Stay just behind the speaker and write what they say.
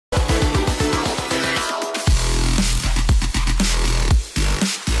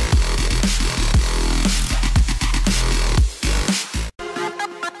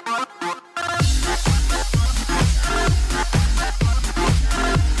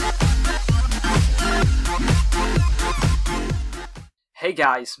Hey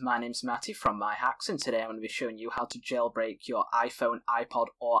guys, my name's Matty from MyHacks, and today I'm going to be showing you how to jailbreak your iPhone, iPod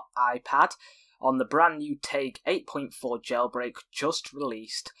or iPad on the brand new TAG 8.4 jailbreak just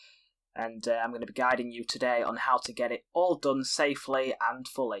released. And I'm going to be guiding you today on how to get it all done safely and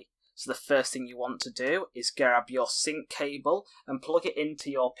fully. So the first thing you want to do is grab your sync cable and plug it into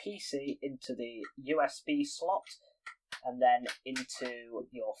your PC, into the USB slot, and then into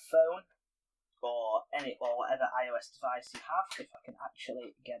your phone or whatever iOS device you have. If I can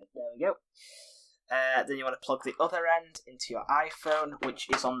actually get it, there we go. Then you want to plug the other end into your iPhone, which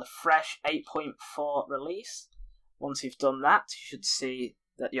is on the fresh 8.4 release. Once you've done that, you should see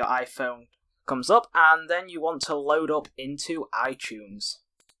that your iPhone comes up, and then you want to load up into iTunes.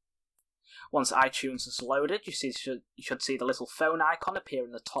 Once iTunes is loaded, you should see the little phone icon appear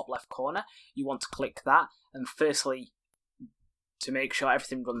in the top left corner. You want to click that, and firstly, to make sure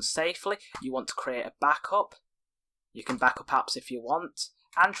everything runs safely, you want to create a backup. You can back up apps if you want,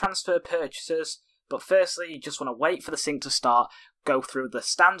 and transfer purchases, but firstly you just want to wait for the sync to start, go through the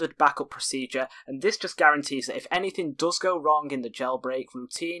standard backup procedure, and this just guarantees that if anything does go wrong in the jailbreak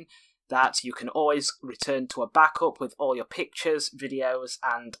routine, that you can always return to a backup with all your pictures, videos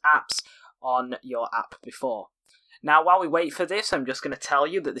and apps on your app before. Now, while we wait for this, I'm just going to tell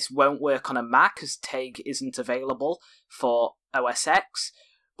you that this won't work on a Mac as TAG isn't available for OS X,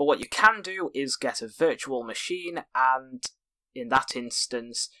 but what you can do is get a virtual machine and, in that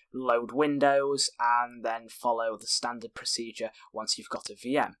instance, load Windows and then follow the standard procedure once you've got a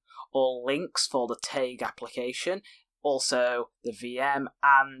VM. All links for the TAG application, also the VM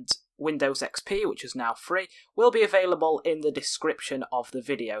and Windows XP, which is now free, will be available in the description of the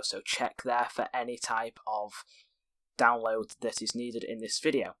video, so check there for any type of download that is needed in this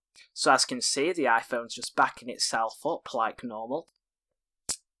video. So as you can see, the iPhone's just backing itself up like normal.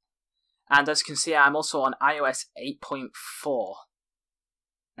 And as you can see, I'm also on iOS 8.4.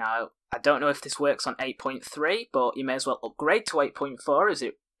 Now, I don't know if this works on 8.3, but you may as well upgrade to 8.4 as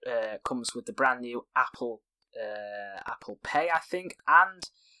it comes with the brand new Apple Pay, I think, and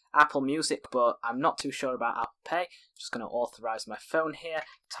Apple Music, but I'm not too sure about Apple Pay. Just going to authorize my phone here,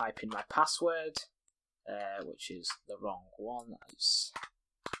 type in my password, which is the wrong one. It's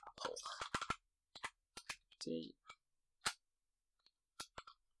Apple D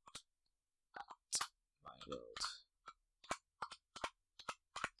at MyiWorld.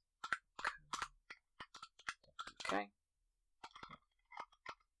 Okay.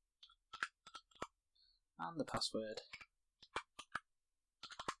 And the password.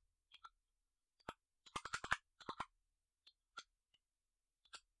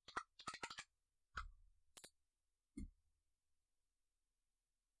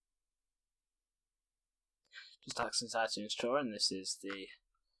 Just access iTunes Store, and this is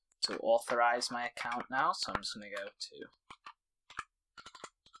to authorize my account now, so I'm just going to go to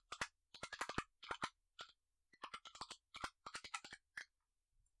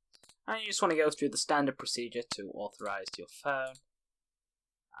and you just want to go through the standard procedure to authorize your phone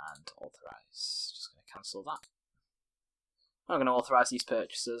and authorize. Just going to cancel that. I'm going to authorize these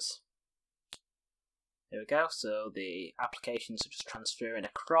purchases. There we go, so the applications are just transferring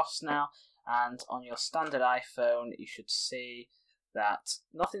across now. And on your standard iPhone, you should see that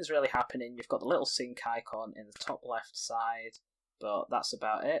nothing's really happening. You've got the little sync icon in the top left side, but that's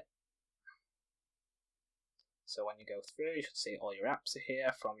about it. So when you go through, you should see all your apps are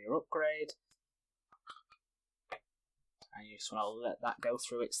here from your upgrade. And you just want to let that go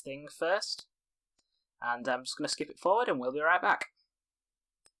through its thing first. And I'm just going to skip it forward and we'll be right back.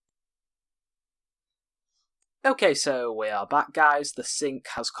 Okay, so we are back, guys. The sync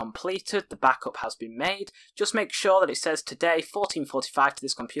has completed, the backup has been made. Just make sure that it says today 14:45 to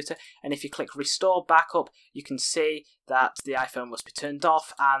this computer, and if you click restore backup, you can see that the iPhone must be turned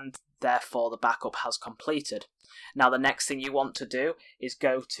off and therefore the backup has completed. Now the next thing you want to do is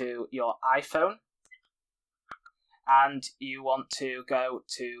go to your iPhone and you want to go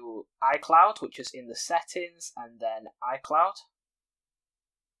to iCloud, which is in the settings, and then iCloud.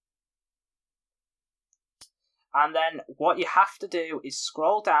 And then what you have to do is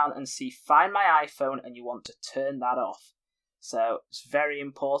scroll down and see Find My iPhone, and you want to turn that off. So it's very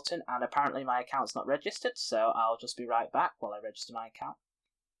important, and apparently my account's not registered, so I'll just be right back while I register my account.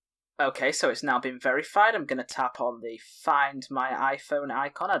 Okay, so it's now been verified. I'm going to tap on the Find My iPhone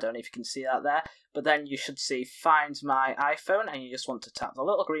icon. I don't know if you can see that there, but then you should see Find My iPhone, and you just want to tap the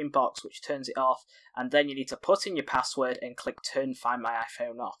little green box which turns it off, and then you need to put in your password and click Turn Find My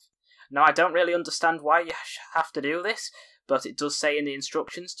iPhone off. Now, I don't really understand why you have to do this, but it does say in the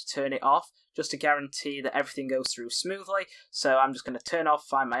instructions to turn it off, just to guarantee that everything goes through smoothly. So I'm just going to turn off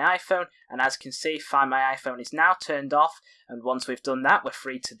Find My iPhone, and as you can see, Find My iPhone is now turned off, and once we've done that, we're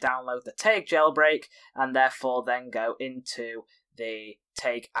free to download the Tag Jailbreak, and therefore then go into the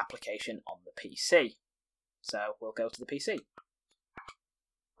Tag application on the PC. So we'll go to the PC.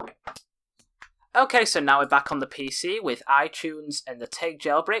 Okay, so now we're back on the PC with iTunes and the Tag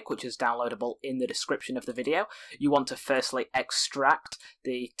Jailbreak, which is downloadable in the description of the video. You want to firstly extract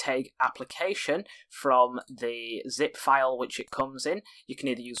the Tag application from the zip file which it comes in. You can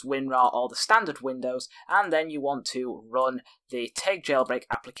either use WinRAR or the standard Windows, and then you want to run the Tag Jailbreak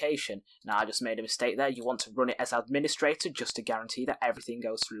application. Now, I just made a mistake there. You want to run it as administrator just to guarantee that everything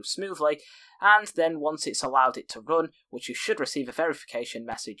goes through smoothly. And then once it's allowed it to run, which you should receive a verification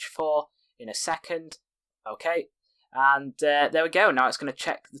message for in a second. Okay, and there we go. Now it's going to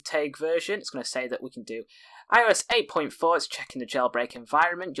check the Tag version. It's going to say that we can do iOS 8.4. It's checking the jailbreak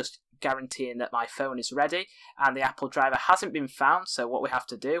environment, just guaranteeing that my phone is ready, and the Apple driver hasn't been found. So what we have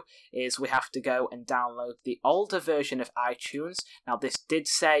to do is we have to go and download the older version of iTunes. Now this did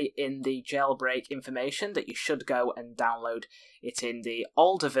say in the jailbreak information that you should go and download it in the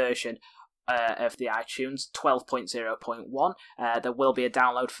older version of the iTunes 12.0.1. There will be a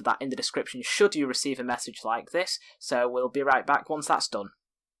download for that in the description should you receive a message like this, so we'll be right back once that's done.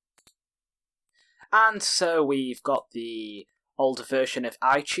 And so we've got the older version of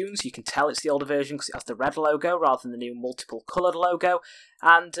iTunes. You can tell it's the older version because it has the red logo rather than the new multiple coloured logo.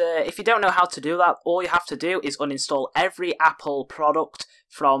 And if you don't know how to do that, all you have to do is uninstall every Apple product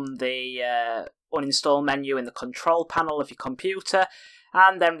from the uninstall menu in the control panel of your computer,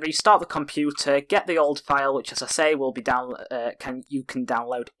 and then restart the computer, get the old file, which, as I say, will be you can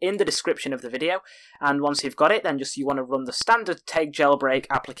download in the description of the video. And once you've got it, then you want to run the standard Tag Jailbreak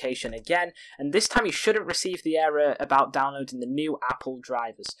application again. And this time you shouldn't receive the error about downloading the new Apple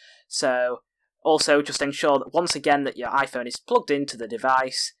drivers. So also just ensure that once again that your iPhone is plugged into the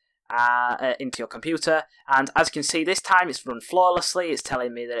device, into your computer, and as you can see this time it's run flawlessly. It's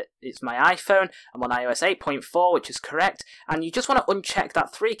telling me that it's my iPhone. I'm on iOS 8.4, which is correct, and you just want to uncheck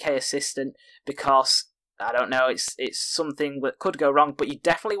that 3K assistant because I don't know, it's something that could go wrong, but you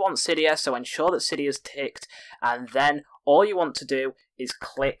definitely want Cydia, so ensure that Cydia is ticked, and then all you want to do is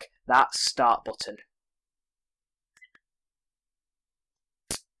click that start button.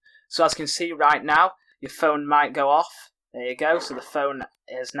 So as you can see right now, your phone might go off. There you go, so the phone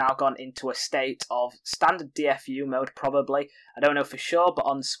has now gone into a state of standard DFU mode, probably. I don't know for sure, but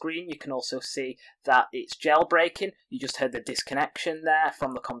on screen you can also see that it's jailbreaking. You just heard the disconnection there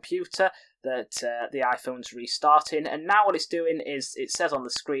from the computer, that the iPhone's restarting, and now what it's doing is, it says on the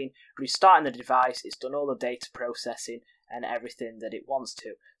screen, restarting the device. It's done all the data processing and everything that it wants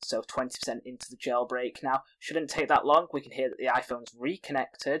to. So 20% into the jailbreak now. Shouldn't take that long. We can hear that the iPhone's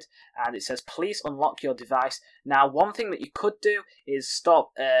reconnected, and it says please unlock your device. Now one thing that you could do is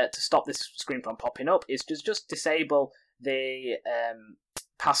to stop this screen from popping up is just disable the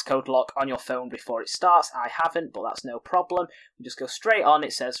passcode lock on your phone before it starts. I haven't, but that's no problem. We just go straight on.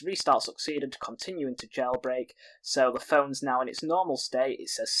 It says restart succeeded, continue into jailbreak. So the phone's now in its normal state. It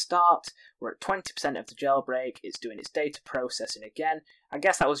says start. We're at 20% of the jailbreak. It's doing its data processing again. I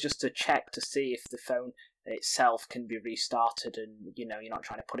guess that was just to check to see if the phone itself can be restarted, and you're not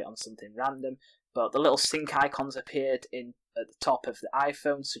trying to put it on something random. But the little sync icons appeared at the top of the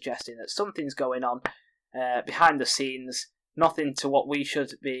iPhone, suggesting that something's going on behind the scenes. Nothing to what we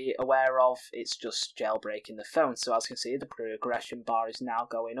should be aware of, it's just jailbreaking the phone. So as you can see, the progression bar is now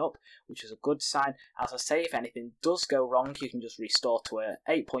going up, which is a good sign. As I say, if anything does go wrong, you can just restore to a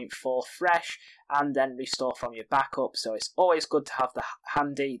 8.4 fresh, and then restore from your backup. So it's always good to have the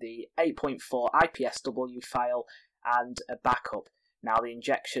 8.4 IPSW file and a backup. Now the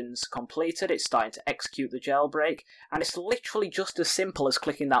injection's completed, it's starting to execute the jailbreak, and it's literally just as simple as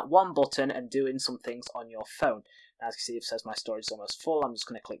clicking that one button and doing some things on your phone. As you see, it says my storage is almost full. I'm just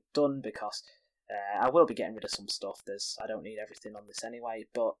going to click done because I will be getting rid of some stuff. I don't need everything on this anyway,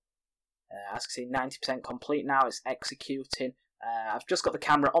 but as you can see, 90% complete now. It's executing. I've just got the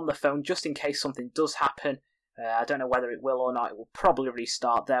camera on the phone just in case something does happen. I don't know whether it will or not. It will probably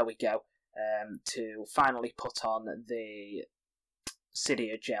restart. There we go. To finally put on the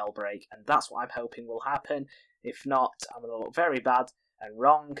Cydia jailbreak, and that's what I'm hoping will happen. If not, I'm going to look very bad and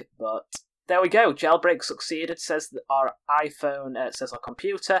wrong, but there we go. Jailbreak succeeded, says our iPhone, says our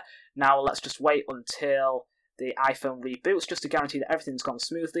computer. Now let's just wait until the iPhone reboots just to guarantee that everything's gone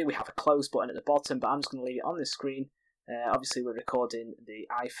smoothly. We have a close button at the bottom, but I'm just going to leave it on the screen. Obviously we're recording the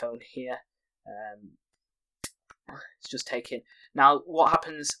iPhone here. It's just taking... Now, what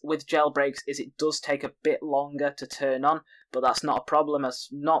happens with jailbreaks is it does take a bit longer to turn on, but that's not a problem, as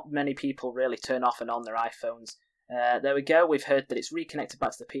not many people really turn off and on their iPhones. There we go, we've heard that it's reconnected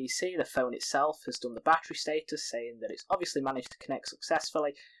back to the PC. The phone itself has done the battery status, saying that it's obviously managed to connect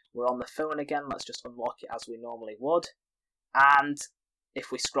successfully. We're on the phone again, let's just unlock it as we normally would. And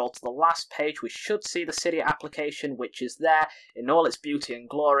if we scroll to the last page, we should see the Cydia application, which is there in all its beauty and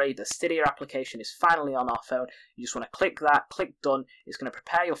glory. The Cydia application is finally on our phone. You just want to click that, click done. It's going to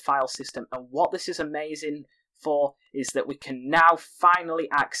prepare your file system. And what this is amazing for is that we can now finally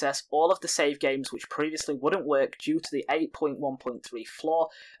access all of the save games which previously wouldn't work due to the 8.1.3 flaw.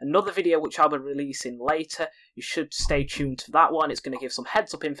 Another video which I'll be releasing later. You should stay tuned to that one. It's going to give some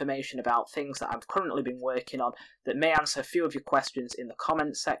heads up information about things that I've currently been working on that may answer a few of your questions in the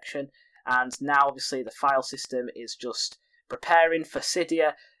comments section. And now obviously the file system is just preparing for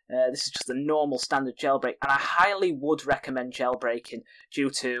Cydia. This is just a normal standard jailbreak, and I highly would recommend jailbreaking due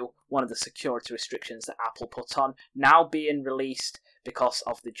to one of the security restrictions that Apple put on, now being released because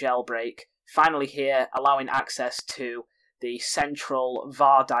of the jailbreak. Finally here, allowing access to the central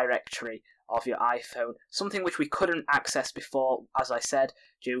var directory of your iPhone, something which we couldn't access before, as I said,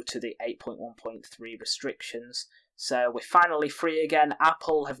 due to the 8.1.3 restrictions. So we're finally free again.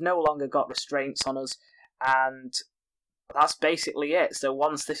 Apple have no longer got restraints on us, and that's basically it. So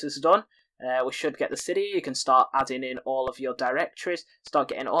once this is done, we should get the Cydia. You can start adding in all of your directories, start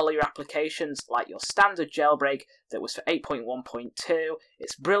getting all of your applications like your standard jailbreak that was for 8.1.2.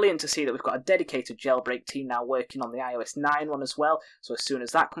 It's brilliant to see that we've got a dedicated jailbreak team now working on the iOS 9 one as well. So as soon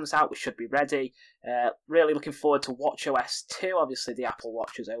as that comes out, we should be ready. Really looking forward to watchOS 2. Obviously the Apple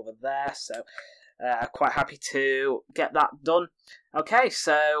Watch is over there, so quite happy to get that done. Okay,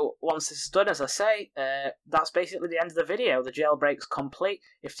 so once this is done, as I say, that's basically the end of the video. The jailbreak's complete.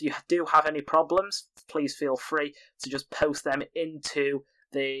 If you do have any problems, please feel free to just post them into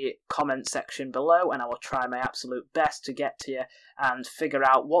the comment section below, and I will try my absolute best to get to you and figure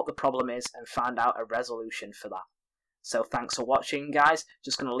out what the problem is and find out a resolution for that. So thanks for watching, guys.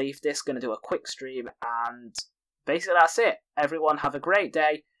 Just going to leave this, going to do a quick stream, and basically that's it. Everyone have a great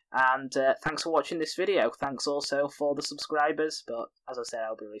day. And thanks for watching this video. Thanks also for the subscribers, but as I said,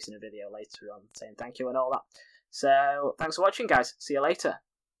 I'll be releasing a video later on saying thank you and all that. So thanks for watching, guys. See you later.